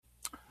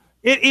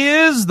It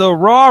is the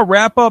Raw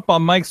wrap-up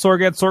on Mike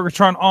Sorg at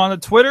Sorgatron on the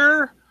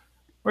Twitter,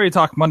 where you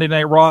talk Monday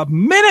Night Raw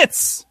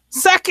minutes,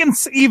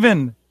 seconds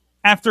even,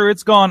 after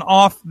it's gone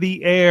off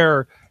the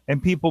air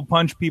and people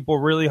punch people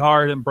really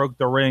hard and broke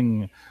the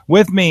ring.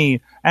 With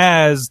me,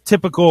 as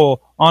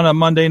typical on a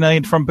Monday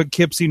night from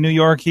Poughkeepsie, New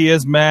York, he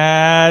is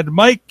Mad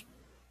Mike.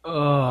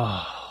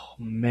 Oh,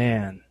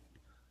 man.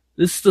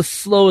 This is the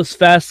slowest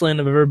fast lane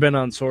I've ever been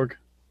on, Sorg.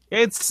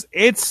 It's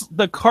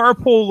the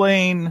carpool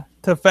lane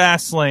to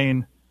fast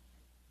lane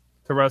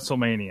to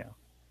WrestleMania.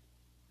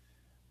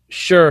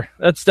 Sure,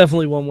 that's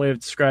definitely one way of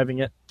describing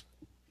it.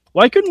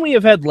 Why couldn't we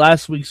have had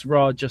last week's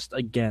Raw just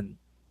again?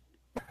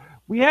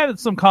 We had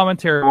some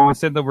commentary when we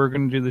said that we were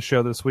going to do the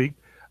show this week.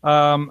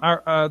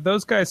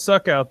 Those guys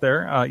suck out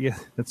there. Yeah,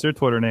 that's their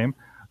Twitter name.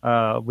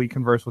 We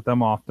converse with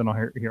them often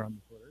here on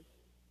the Twitter.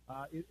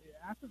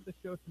 After the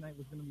show tonight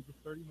was going to be just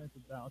 30 minutes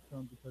of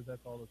Balstone because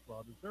that's all this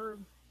Raw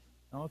deserves.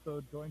 And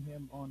also join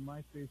him on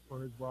MySpace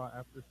for his Raw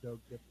after show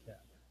gift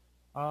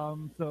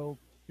card. So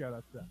shout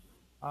out to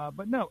that.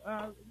 But no,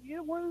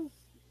 it was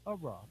a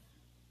Raw.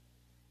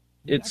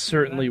 It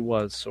certainly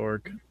was,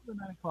 Sorg. It's the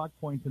 9 o'clock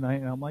point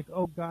tonight, and I'm like,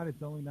 oh god,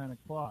 it's only 9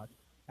 o'clock.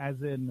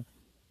 As in,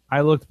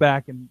 I looked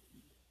back and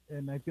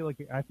I feel like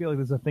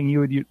there's a thing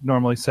you would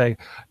normally say.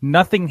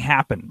 Nothing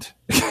happened.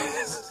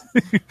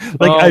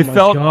 I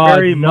felt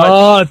very much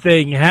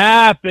nothing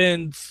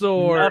happened,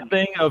 Sorg.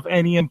 Nothing of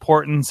any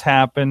importance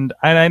happened.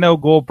 And I know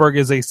Goldberg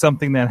is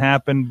something that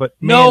happened, but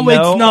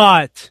it's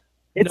not.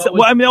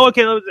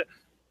 Okay.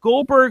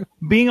 Goldberg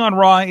being on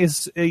Raw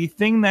is a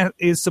thing that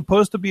is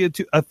supposed to be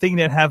a thing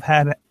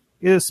that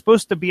is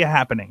supposed to be a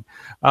happening.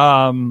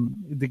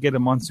 To get a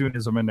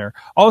monsoonism in there.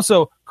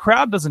 Also,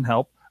 crowd doesn't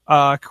help.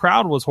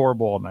 Crowd was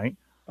horrible all night.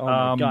 Oh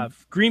my god,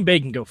 Green Bay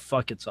can go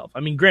fuck itself. I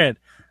mean, granted,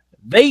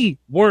 they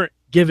weren't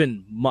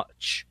given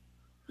much.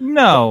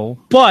 No,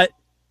 but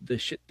the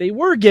shit they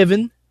were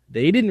given,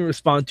 they didn't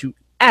respond to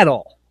at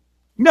all.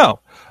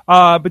 No.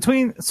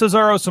 Between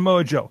Cesaro,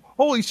 Samoa Joe.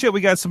 Holy shit, we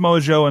got Samoa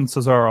Joe and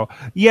Cesaro.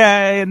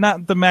 Yeah,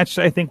 not the match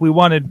I think we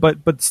wanted,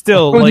 but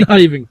still, not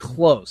even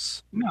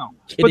close. No,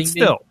 but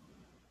still, me?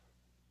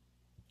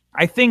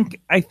 I think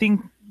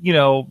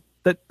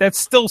that's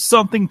still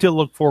something to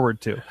look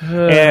forward to.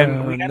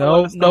 And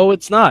no,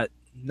 it's not.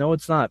 No,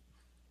 it's not.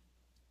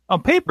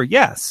 On paper,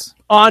 yes.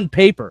 On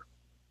paper,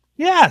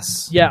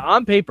 yes. Yeah,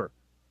 on paper.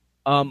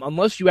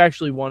 Unless you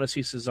actually want to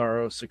see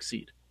Cesaro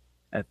succeed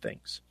at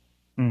things.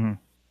 Mm-hmm.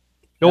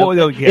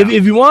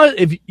 If you want,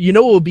 if you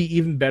know, it will be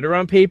even better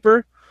on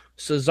paper.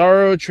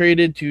 Cesaro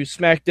traded to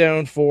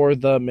SmackDown for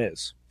The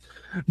Miz.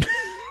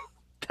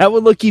 That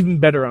would look even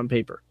better on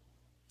paper,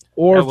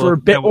 or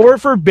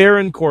for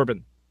Baron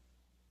Corbin.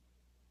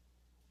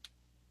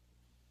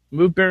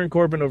 Move Baron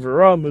Corbin over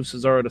Raw, move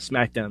Cesaro to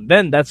SmackDown.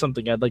 Then that's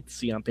something I'd like to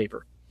see on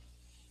paper.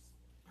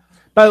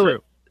 By the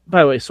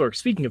way, Sorg,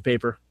 speaking of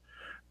paper,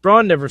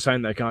 Braun never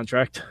signed that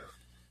contract.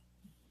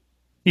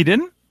 He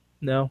didn't?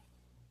 No.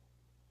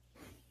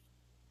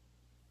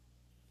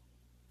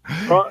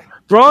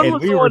 Braun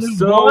was the one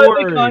who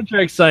wanted the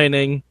contract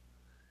signing.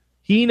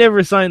 He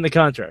never signed the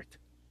contract.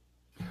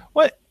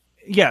 What?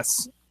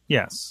 Yes.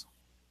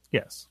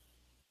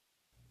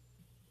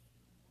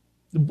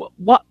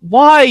 What?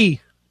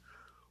 Why?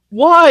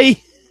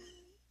 Like,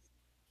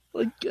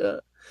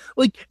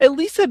 at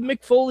least have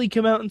Mick Foley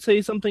come out and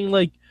say something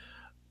like,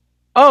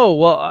 "Oh,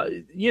 well,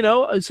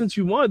 since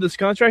you wanted this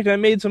contract, I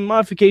made some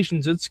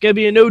modifications. It's gonna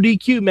be an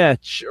ODQ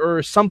match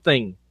or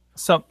something."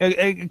 So,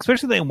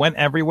 especially they went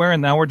everywhere,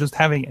 and now we're just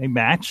having a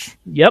match.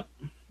 Yep.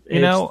 We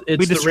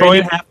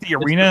destroyed half the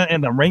arena in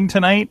the ring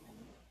tonight.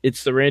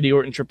 It's the Randy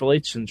Orton Triple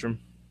H syndrome.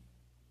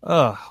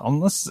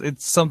 Unless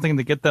it's something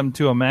to get them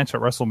to a match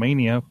at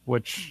WrestleMania,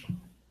 which...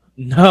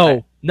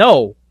 No,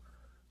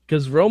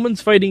 because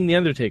Roman's fighting The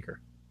Undertaker.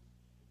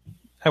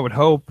 I would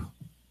hope.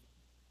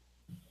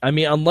 I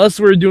mean, unless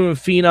we're doing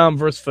Phenom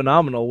versus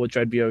Phenomenal, which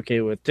I'd be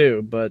okay with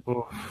too, but...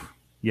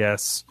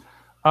 Yes.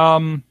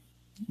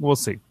 We'll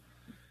see.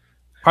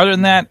 Other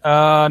than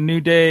that, New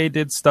Day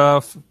did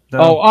stuff.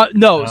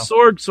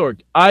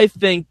 Sorg. I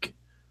think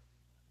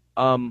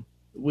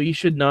we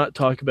should not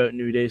talk about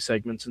New Day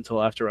segments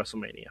until after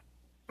WrestleMania.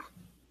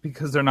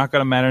 Because they're not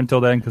going to matter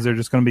until then, because they're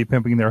just going to be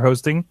pimping their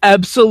hosting?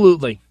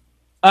 Absolutely.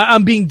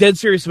 I'm being dead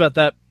serious about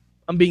that.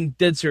 I'm being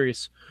dead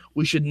serious.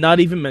 We should not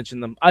even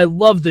mention them. I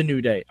love the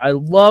New Day. I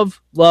love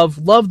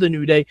the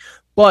New Day,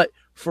 but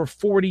for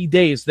 40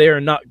 days, they are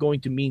not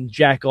going to mean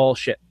jack all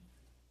shit.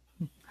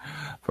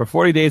 For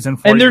 40 days and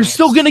 40 And they're nights.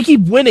 still going to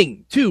keep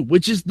winning, too,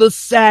 which is the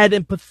sad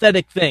and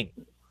pathetic thing.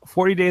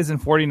 40 days and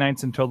 40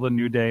 nights until the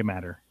New Day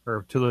matter.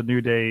 Or till the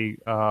New Day...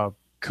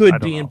 could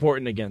be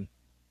important again.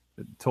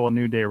 Until a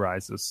New Day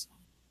rises.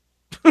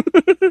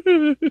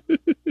 I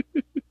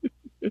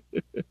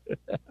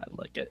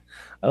like it.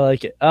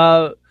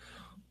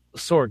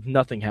 Sorg,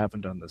 nothing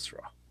happened on this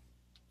Raw.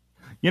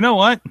 You know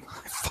what?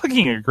 I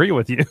fucking agree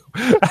with you.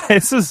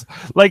 This is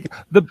like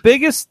the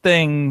biggest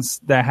things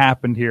that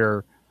happened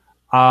here.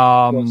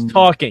 Was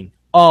talking.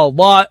 A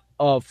lot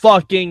of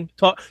fucking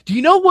talk. Do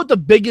you know what the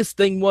biggest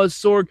thing was,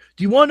 Sorg?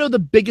 Do you want to know the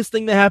biggest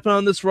thing that happened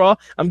on this Raw?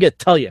 I'm going to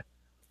tell you.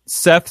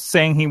 Seth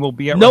saying he will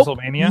be at Nope.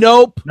 WrestleMania?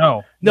 Nope.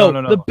 No.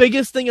 The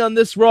biggest thing on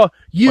this Raw,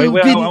 you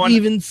didn't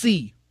even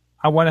see.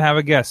 I want to have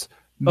a guess.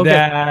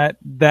 Okay.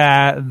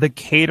 That the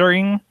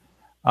catering,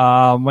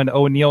 when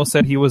O'Neal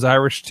said he was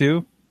Irish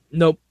too?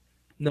 Nope.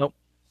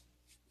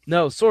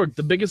 No, Sorg,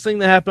 the biggest thing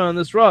that happened on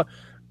this Raw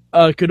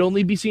could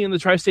only be seen in the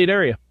tri-state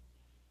area.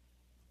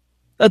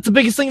 That's the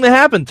biggest thing that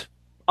happened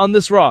on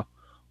this Raw.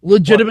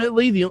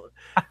 Legitimately, You're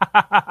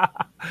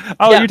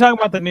talking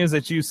about the news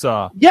that you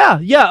saw.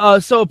 Yeah.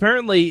 So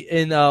apparently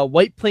in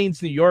White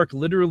Plains, New York,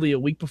 literally a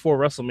week before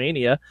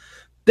WrestleMania,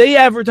 they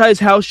advertise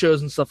house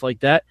shows and stuff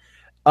like that.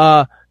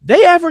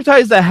 They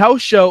advertised a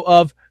house show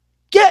of,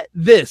 get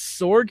this,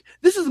 Sorg,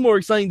 this is more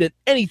exciting than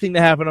anything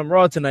that happened on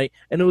Raw tonight,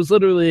 and it was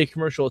literally a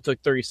commercial. It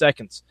took 30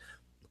 seconds.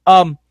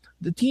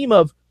 The team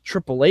of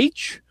Triple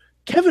H,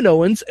 Kevin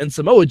Owens, and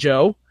Samoa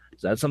Joe,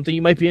 is that something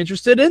you might be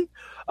interested in?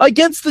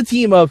 Against the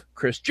team of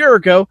Chris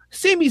Jericho,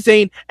 Sami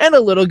Zayn, and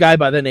a little guy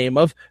by the name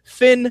of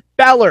Finn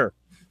Balor.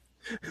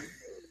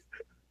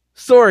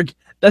 Sorg,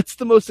 that's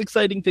the most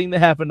exciting thing that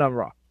happened on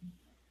Raw.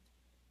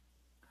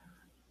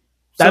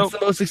 That's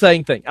the most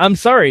exciting thing. I'm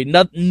sorry,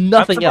 nothing else.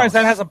 I'm surprised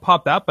that hasn't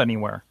popped up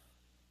anywhere.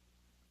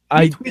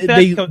 They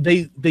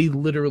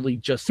literally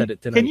just said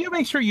it tonight. Can you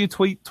make sure you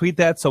tweet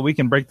that so we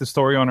can break the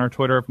story on our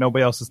Twitter if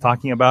nobody else is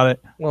talking about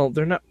it? Well,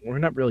 we're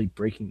not really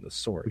breaking the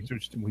story.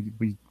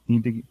 We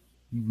need to,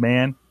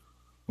 man.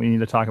 We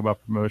need to talk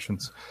about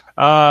promotions.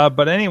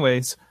 But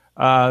anyways,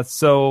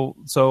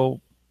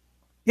 so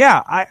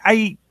yeah,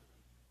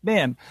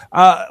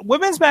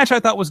 women's match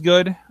I thought was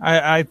good.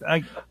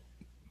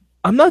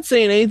 I'm not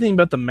saying anything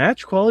about the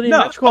match quality. No,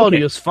 match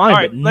quality was fine,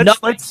 right,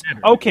 but let's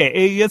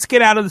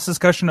get out of this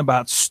discussion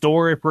about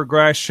story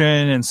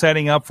progression and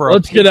setting up for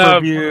let's a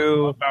pay-per-view. Get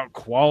out about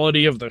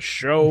quality of the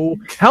show.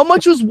 How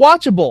much was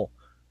watchable?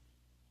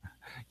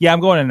 Yeah, I'm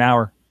going an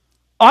hour.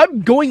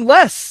 I'm going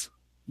less.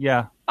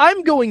 Yeah.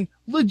 I'm going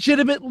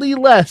legitimately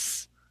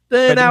less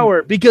than an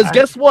hour because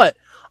guess what?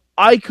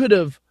 I could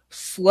have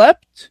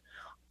slept.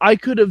 I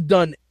could have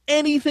done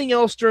anything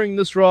else during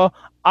this Raw.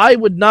 I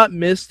would not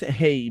miss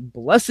a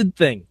blessed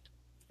thing.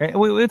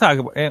 We talk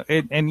about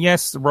it, and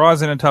yes,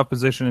 Raw's in a tough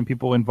position, and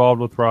people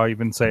involved with Raw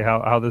even say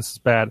how this is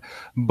bad.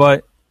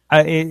 But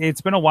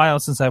it's been a while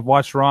since I've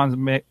watched Raw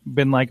and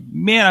been like,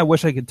 man, I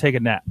wish I could take a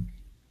nap.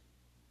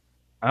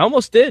 I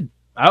almost did.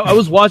 I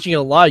was watching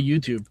a lot of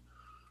YouTube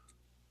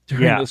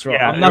during this Raw.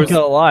 I'm not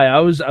gonna lie. I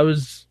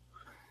was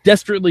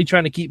desperately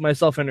trying to keep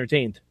myself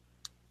entertained.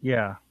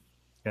 Yeah.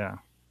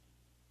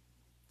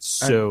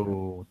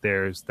 So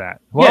there's that.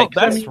 Well,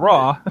 that's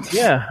Raw.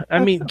 Yeah, I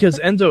mean, because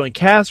Enzo and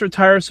Cass are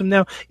tiresome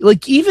now.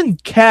 Like, even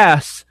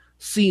Cass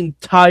seemed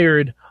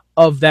tired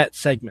of that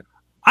segment.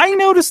 I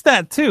noticed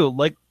that, too.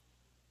 Like,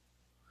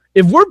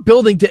 if we're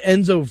building to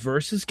Enzo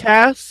versus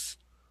Cass,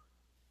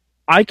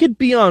 I could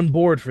be on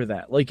board for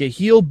that. Like, a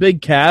heel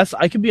big Cass,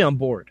 I could be on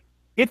board.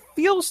 It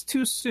feels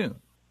too soon.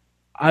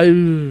 I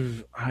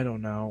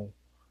don't know.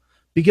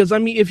 Because, I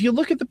mean, if you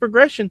look at the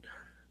progression,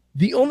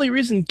 the only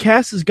reason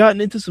Cass has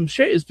gotten into some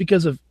shit is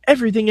because of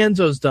everything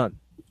Enzo's done.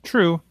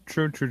 True.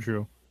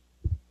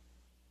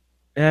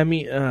 I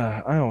mean,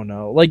 I don't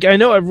know. Like, I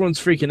know everyone's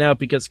freaking out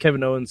because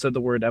Kevin Owens said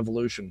the word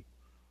evolution.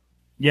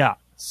 Yeah,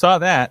 saw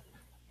that.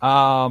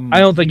 I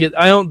don't think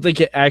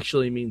it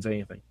actually means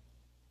anything.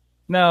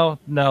 No,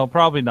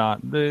 probably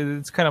not.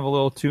 It's kind of a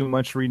little too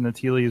much reading the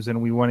tea leaves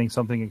and we wanting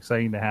something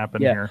exciting to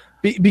happen here.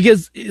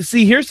 Because,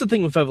 see, here's the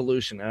thing with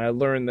evolution. And I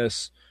learned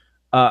this.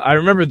 I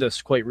remember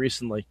this quite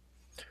recently.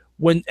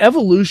 When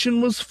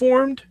Evolution was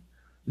formed,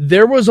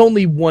 there was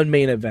only one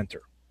main eventer.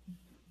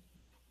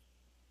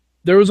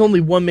 There was only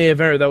one main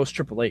eventer, that was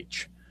Triple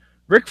H.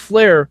 Ric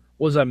Flair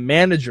was a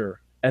manager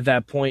at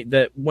that point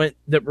that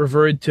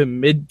reverted to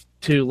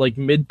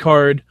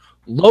mid-card,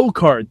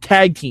 low-card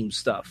tag team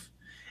stuff.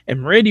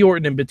 And Randy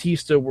Orton and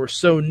Batista were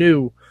so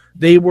new,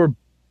 they were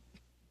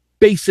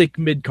basic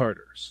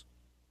mid-carders.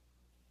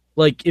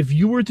 Like, if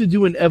you were to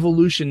do an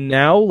Evolution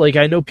now, like,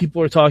 I know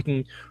people are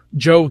talking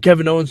Joe,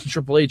 Kevin Owens, and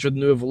Triple H are the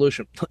new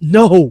Evolution.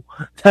 No,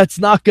 that's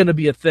not going to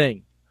be a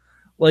thing.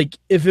 Like,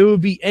 if it would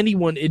be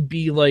anyone, it'd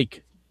be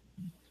like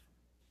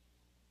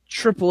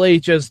Triple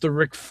H as the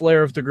Ric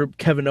Flair of the group,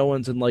 Kevin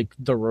Owens and like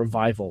the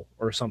Revival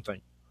or something,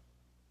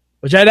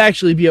 which I'd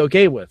actually be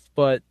okay with.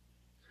 But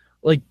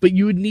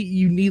you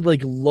need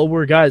like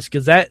lower guys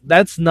because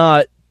that's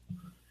not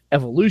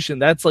Evolution.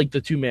 That's like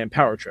the 2-man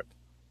power trip.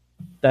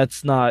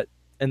 That's not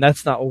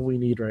what we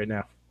need right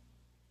now.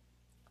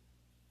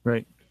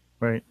 Right.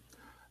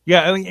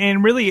 Yeah,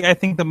 and really, I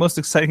think the most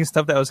exciting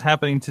stuff that was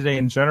happening today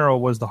in general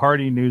was the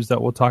Hardy news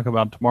that we'll talk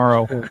about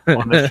tomorrow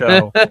on the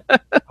show.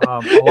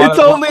 It's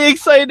only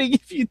exciting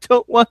if you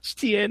don't watch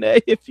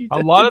TNA. If you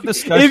watch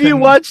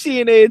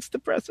TNA, it's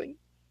depressing.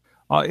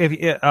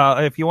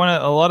 If you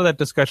want to, a lot of that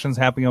discussion is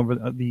happening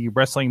over the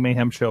Wrestling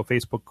Mayhem Show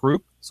Facebook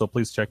group, so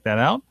please check that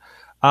out.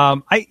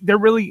 I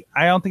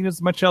don't think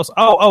there's much else.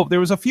 Oh, there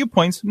was a few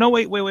points. No,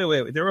 wait.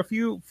 There were a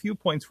few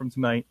points from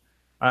tonight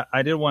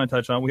I did want to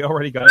touch on. We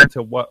already got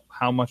into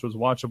how much was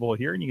watchable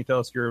here, and you can tell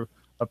us your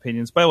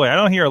opinions. By the way, I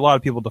don't hear a lot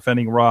of people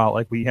defending Raw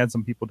like we had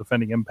some people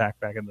defending Impact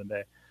back in the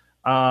day.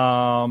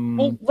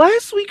 Well,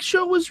 last week's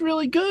show was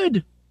really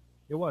good.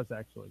 It was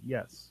actually,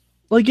 yes.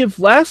 Like, if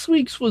last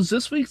week's was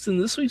this week's and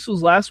this week's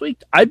was last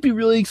week, I'd be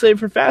really excited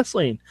for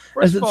Fastlane.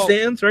 As it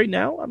stands right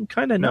now, I'm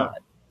kind of not.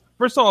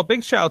 First of all,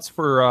 big shouts to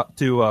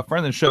friend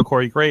of the show,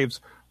 Corey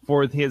Graves,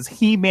 for his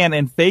He-Man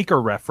and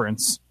Faker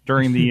reference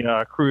during the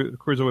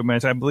Cruiserweight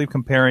match. I believe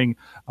comparing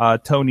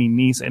Tony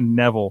Nese and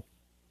Neville.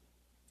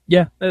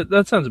 Yeah,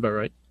 that sounds about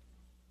right.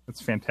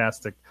 That's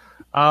fantastic.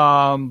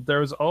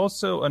 There's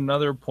also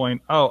another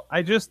point. Oh,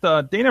 I just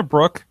Dana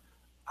Brooke.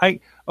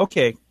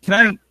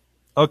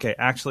 Okay,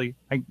 actually,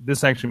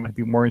 this actually might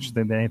be more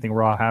interesting than anything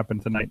Raw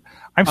happened tonight.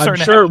 I'm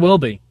sure it will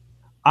be.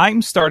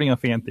 I'm starting a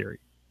fan theory.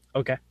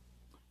 Okay.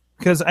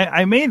 Because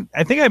I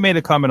think I made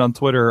a comment on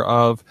Twitter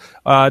of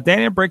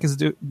Dana Brooke.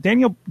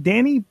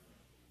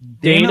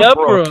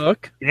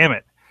 Damn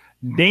it,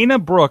 Dana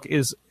Brooke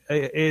is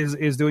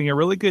doing a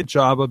really good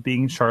job of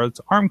being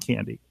Charlotte's arm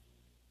candy,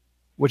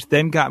 which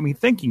then got me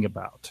thinking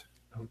about.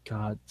 Oh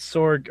God,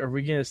 Sorg, are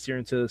we going to steer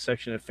into the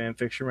section of fan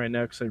fiction right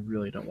now? Because I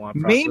really don't want.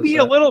 Maybe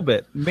a little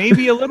bit,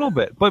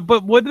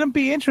 but wouldn't it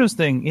be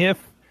interesting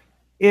if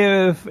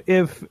I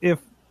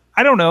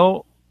don't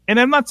know. And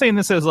I'm not saying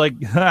this as like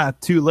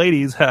two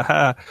ladies,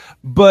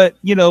 but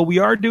we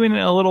are doing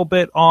it a little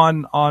bit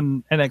on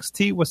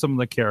NXT with some of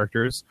the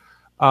characters.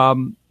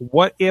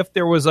 What if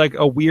there was like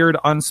a weird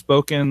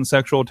unspoken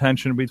sexual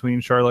tension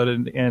between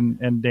Charlotte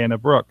and Dana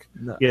Brooke?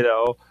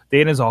 No.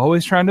 Dana's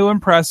always trying to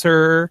impress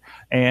her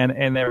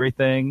and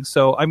everything.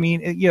 So I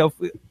mean,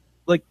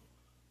 like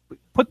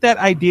put that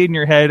idea in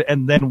your head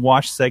and then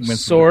watch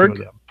segments.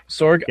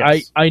 Sorg,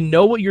 yes. I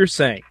know what you're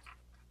saying.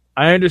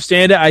 I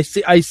understand it.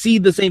 I see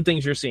the same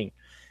things you're seeing.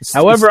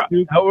 However,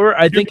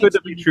 I think it's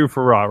be true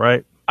for Raw,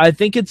 right? I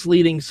think it's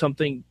leading to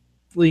something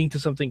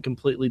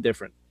completely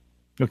different.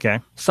 Okay.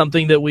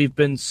 Something that we've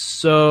been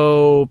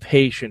so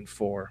patient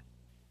for.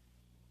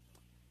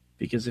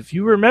 Because if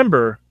you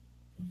remember,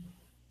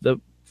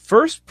 the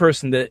first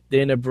person that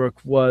Dana Brooke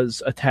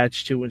was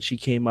attached to when she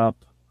came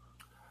up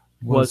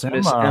was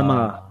Miss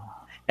Emma.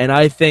 And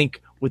I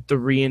think with the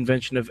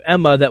reinvention of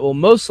Emma, that will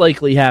most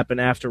likely happen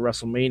after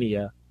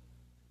WrestleMania.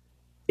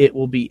 It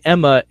will be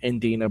Emma and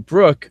Dana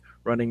Brooke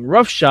running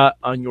roughshod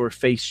on your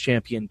face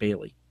champion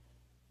Bayley.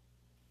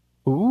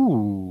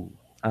 Ooh.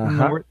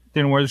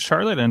 Then where does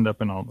Charlotte end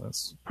up in all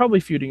this? Probably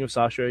feuding with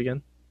Sasha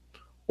again.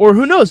 Or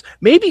who knows?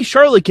 Maybe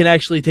Charlotte can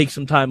actually take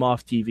some time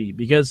off TV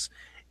because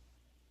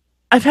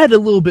I've had a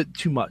little bit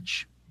too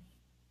much.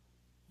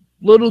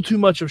 Little too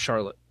much of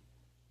Charlotte.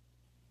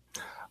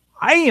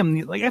 I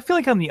feel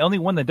like I'm the only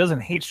one that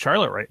doesn't hate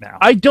Charlotte right now.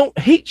 I don't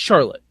hate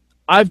Charlotte.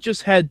 I've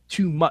just had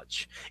too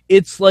much.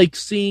 It's like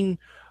seeing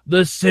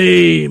the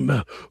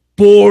same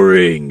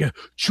boring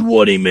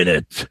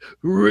 20-minute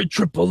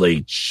Triple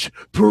H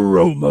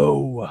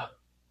promo.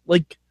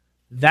 Like,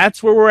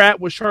 that's where we're at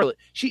with Charlotte.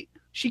 She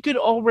could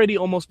already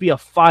almost be a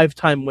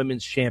 5-time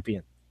women's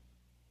champion.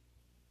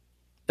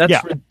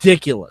 That's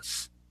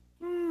ridiculous.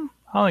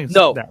 I think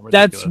it's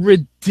that's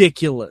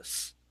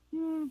ridiculous.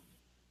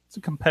 It's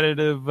a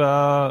competitive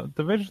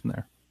division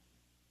there.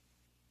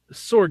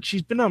 Sorg,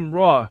 she's been on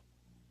Raw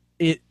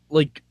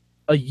like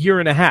a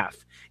year and a half.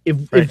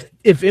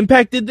 If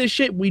Impact did this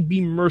shit, we'd be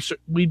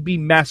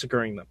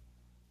massacring them.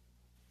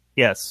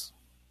 Yes,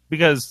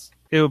 because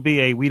it would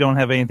be we don't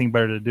have anything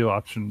better to do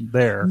option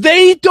there.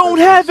 They don't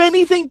have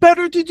anything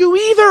better to do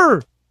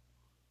either.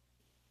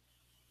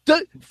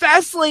 The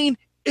Fastlane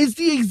is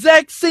the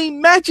exact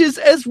same matches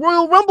as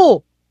Royal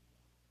Rumble.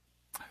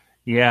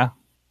 Yeah.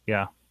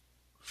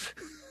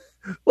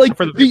 Like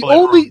the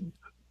only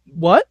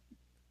what?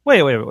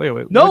 Wait.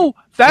 No,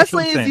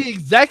 Fastlane is the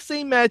exact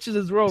same matches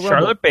as Royal Rumble.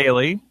 Charlotte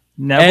Bayley,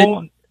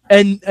 Neville,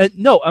 and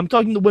no, I'm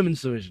talking the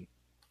women's division.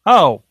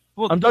 Oh,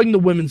 well, I'm talking the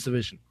women's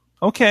division.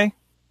 Okay,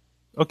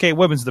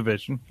 women's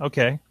division.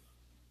 Okay,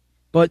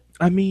 but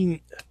I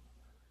mean,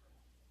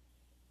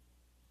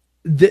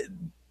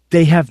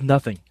 they have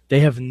nothing. They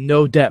have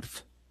no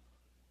depth,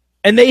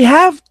 and they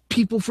have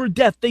people for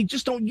depth. They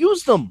just don't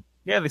use them.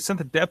 Yeah, they sent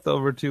the depth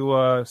over to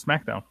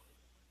SmackDown.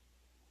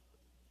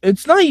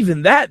 It's not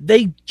even that.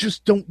 They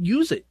just don't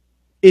use it.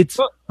 It's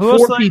 4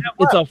 people.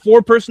 It's a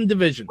 4-person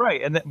division.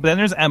 Right, and then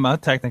there's Emma,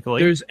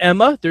 technically. There's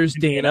Emma. There's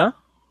Dana.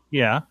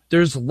 Yeah.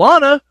 There's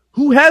Lana,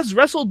 who has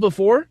wrestled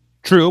before.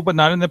 True, but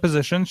not in the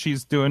position.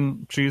 She's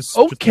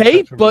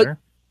okay, but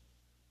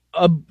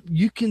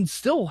you can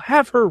still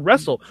have her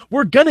wrestle.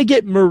 We're going to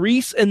get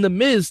Maurice and The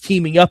Miz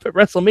teaming up at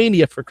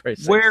WrestleMania, for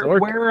Christ's sake.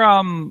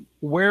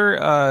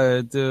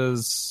 Where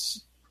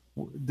is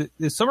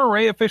Summer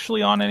Rae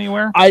officially on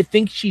anywhere? I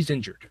think she's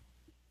injured.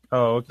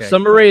 Oh, okay.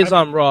 Summer Rae is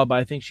on Raw, but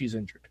I think she's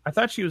injured. I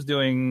thought she was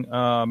doing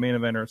main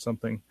event or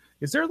something.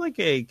 Is there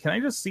can I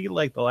just see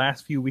the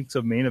last few weeks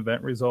of main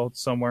event results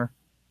somewhere?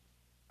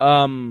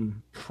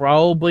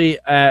 Probably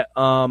at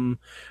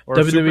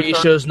WWE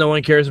shows no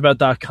one cares about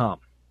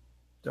 .com.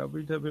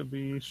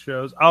 WWE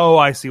shows. Oh,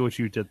 I see what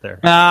you did there.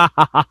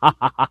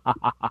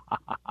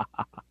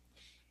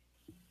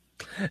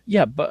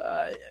 Yeah,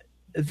 but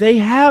they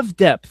have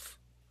depth.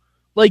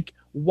 Like,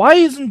 why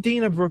isn't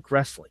Dana Brooke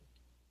wrestling?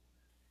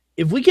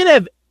 If we can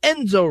have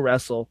Enzo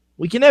wrestle,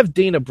 we can have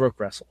Dana Brooke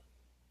wrestle.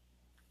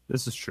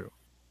 This is true.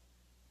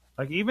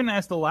 Like, even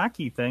as the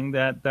lackey thing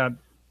that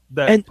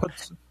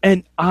puts...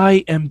 And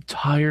I am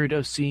tired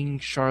of seeing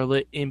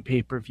Charlotte in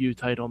pay-per-view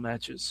title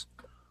matches.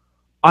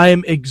 I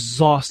am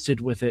exhausted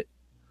with it.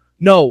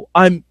 No,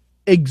 I'm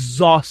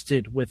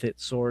exhausted with it,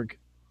 Sorg.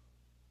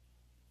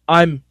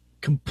 I'm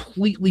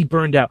completely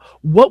burned out.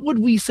 What would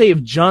we say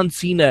if John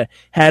Cena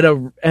had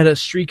a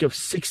streak of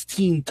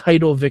 16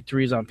 title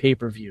victories on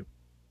pay-per-view?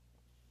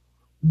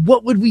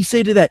 What would we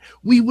say to that?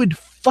 We would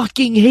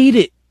fucking hate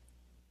it.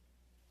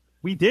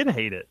 We did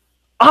hate it.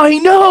 I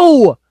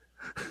know!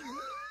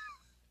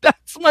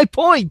 That's my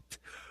point.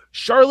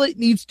 Charlotte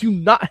needs to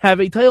not have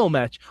a title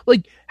match.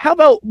 Like, how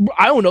about,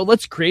 I don't know,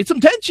 let's create some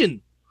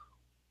tension.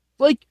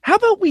 Like, how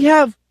about we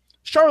have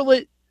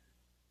Charlotte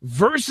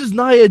versus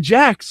Nia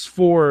Jax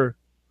for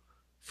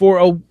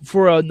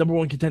a number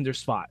one contender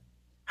spot?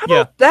 How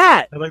about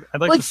that?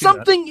 I'd like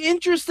something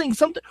interesting,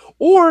 something.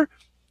 Or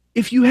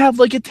if you have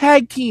like a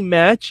tag team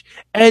match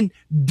and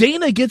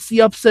Dana gets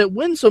the upset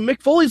win, so Mick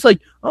Foley's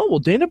like, oh, well,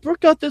 Dana Brooke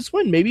got this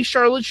win. Maybe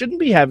Charlotte shouldn't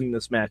be having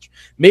this match.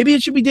 Maybe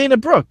it should be Dana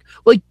Brooke.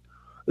 Like,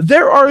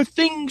 there are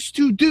things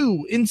to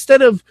do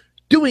instead of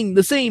doing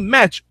the same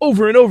match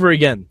over and over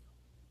again.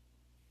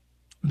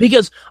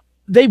 Because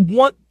they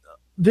want,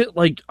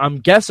 I'm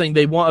guessing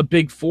they want a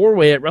big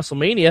four-way at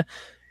WrestleMania.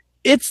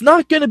 It's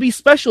not going to be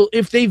special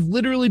if they've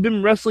literally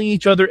been wrestling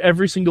each other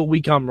every single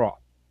week on Raw.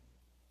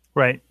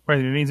 Right. There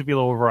needs to be a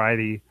little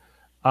variety.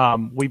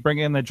 We bring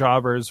in the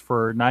jobbers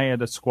for Nia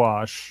to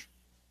squash.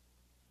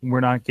 We're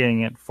not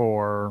getting it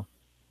for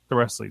the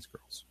rest of these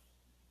girls.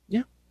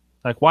 Yeah.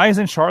 Like, why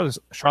isn't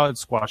Charlotte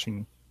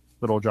squashing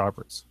little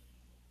jobbers?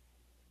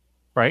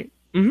 Right?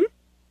 Mm-hmm.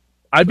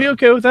 I'd be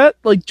okay with that.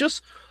 Like,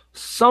 just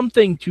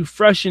something to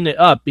freshen it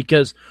up,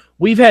 because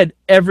we've had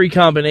every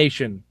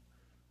combination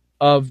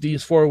of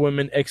these four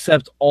women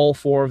except all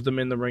four of them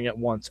in the ring at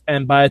once.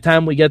 And by the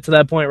time we get to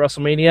that point at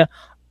WrestleMania,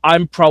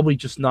 I'm probably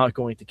just not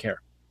going to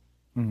care.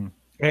 Mm-hmm.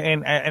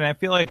 And I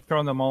feel like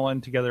throwing them all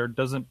in together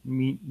doesn't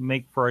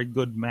make for a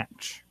good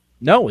match.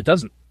 No, it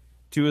doesn't.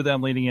 Two of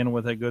them leading in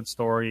with a good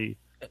story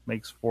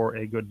makes for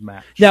a good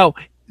match. Now,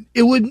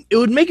 it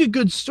would make a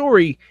good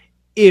story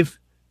if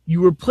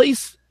you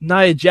replace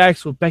Nia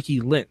Jax with Becky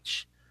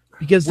Lynch,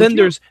 because then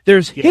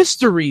there's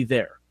history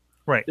there.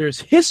 Right. There's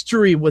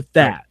history with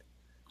that.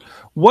 Right.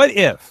 What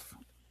if?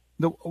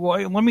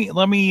 Let me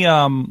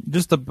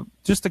just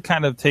to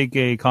kind of take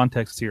a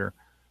context here.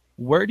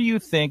 Where do you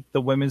think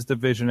the women's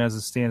division, as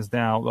it stands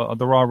now,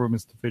 the Raw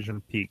women's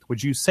division, peaked?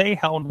 Would you say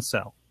Hell in a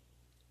Cell?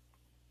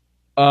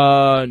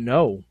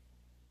 No.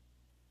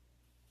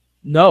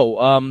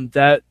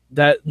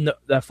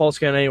 That False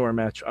Count Anywhere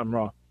match on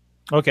Raw.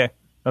 Okay.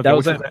 That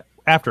was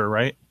after,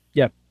 right?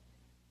 Yeah.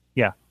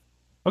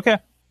 Okay.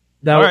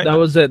 That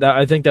was it.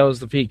 I think that was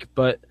the peak,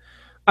 but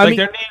there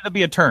needed to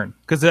be a turn,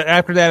 because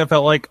after that it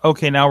felt like,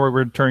 okay, now we're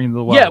returning to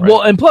the well. Yeah, right?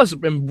 well, and plus,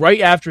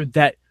 right after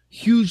that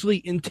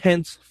hugely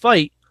intense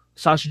fight,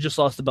 Sasha just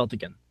lost the belt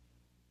again.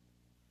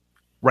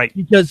 Right.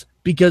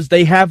 Because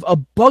they have a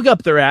bug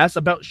up their ass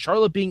about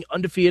Charlotte being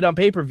undefeated on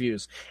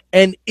pay-per-views,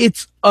 and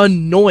it's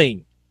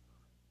annoying.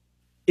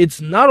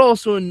 It's not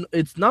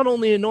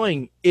only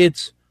annoying,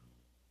 it's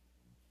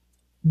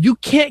you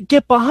can't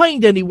get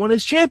behind anyone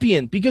as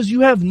champion because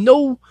you have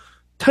no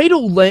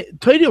title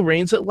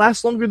reigns that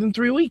last longer than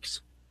 3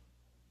 weeks.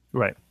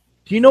 Right.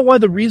 Do you know why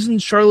the reason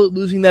Charlotte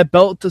losing that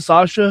belt to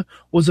Sasha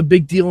was a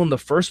big deal in the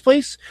first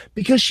place?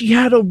 Because she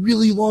had a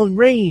really long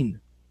reign.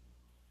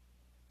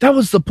 That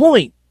was the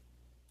point.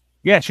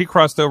 Yeah, she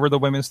crossed over the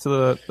women's to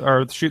the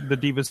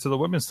Divas to the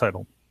women's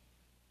title.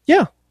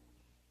 Yeah.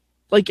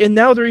 And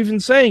now they're even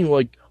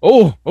saying,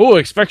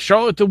 expect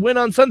Charlotte to win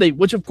on Sunday,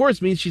 which of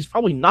course means she's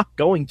probably not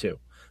going to,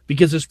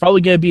 because there's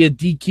probably going to be a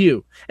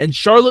DQ, and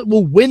Charlotte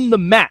will win the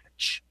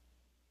match,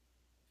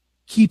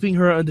 keeping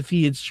her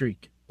undefeated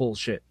streak.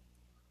 Bullshit.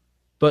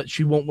 But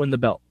she won't win the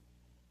belt.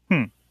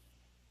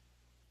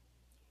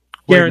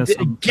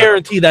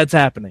 Guarantee that's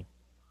happening.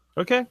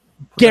 Okay.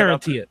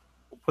 Guarantee it.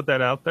 Put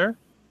that out there.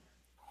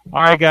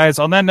 All right, guys.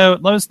 On that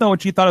note, let us know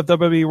what you thought of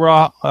WWE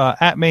Raw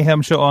at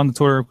Mayhem Show on the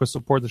Twitter. Of course,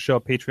 support the show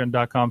at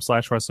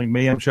patreon.com/Wrestling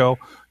Mayhem Show.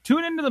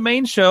 Tune into the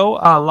main show,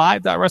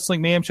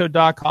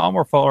 live.WrestlingMayhemShow.com,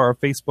 or follow our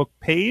Facebook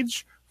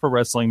page for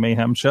Wrestling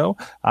Mayhem Show.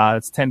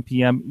 It's 10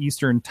 p.m.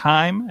 Eastern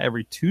Time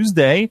every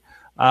Tuesday.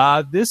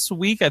 This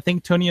week, I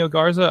think Tonio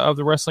Garza of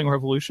the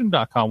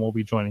WrestlingRevolution.com will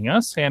be joining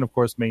us. And, of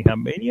course,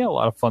 Mayhem Mania. A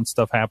lot of fun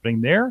stuff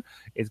happening there.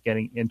 It's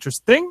getting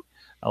interesting.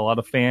 A lot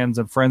of fans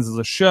and friends of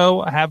the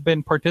show have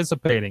been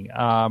participating.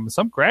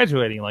 Some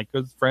graduating, like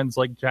good friends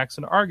like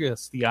Jackson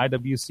Argus, the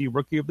IWC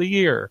Rookie of the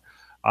Year.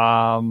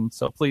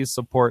 So please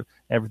support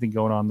everything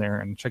going on there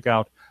and check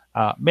out.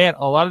 A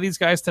lot of these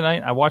guys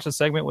tonight. I watched a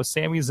segment with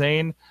Sami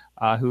Zayn,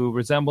 who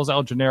resembles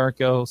El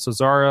Generico,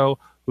 Cesaro,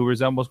 who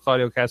resembles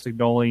Claudio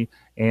Castagnoli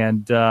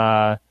and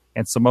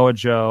Samoa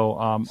Joe.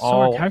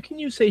 Sorg, how can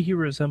you say he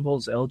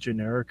resembles El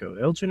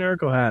Generico? El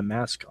Generico had a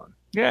mask on.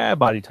 Yeah,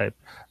 body type.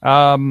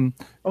 Okay.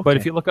 But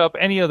if you look up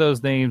any of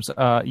those names,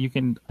 you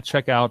can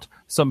check out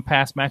some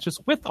past matches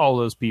with all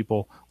those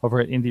people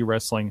over at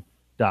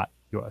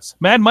IndieWrestling.us.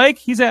 Mad Mike,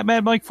 he's at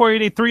Mad Mike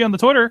 4883 on the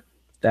Twitter.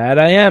 That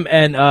I am.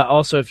 And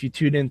also, if you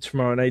tune in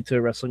tomorrow night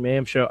to Wrestling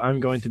Mayhem Show, I'm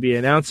going to be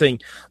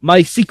announcing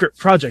my secret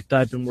project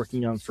that I've been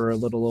working on for a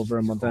little over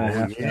a month and a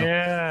half now.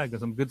 Yeah, got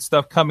some good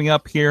stuff coming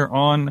up here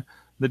on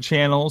the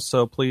channel,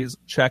 so please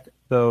check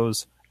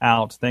those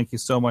out. Thank you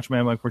so much,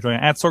 man, Mike, for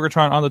joining. At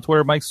Sorgatron on the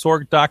Twitter,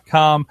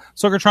 MikeSorg.com,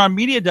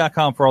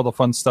 SorgatronMedia.com for all the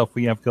fun stuff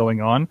we have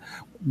going on.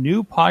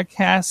 New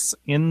podcasts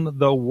in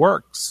the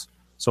works,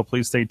 so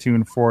please stay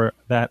tuned for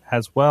that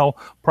as well.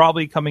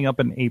 Probably coming up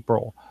in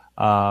April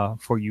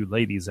for you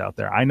ladies out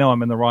there. I know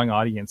I'm in the wrong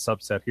audience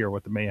subset here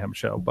with the Mayhem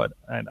Show, but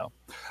I know.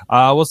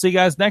 We'll see you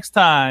guys next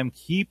time.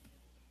 Keep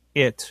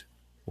it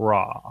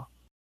raw.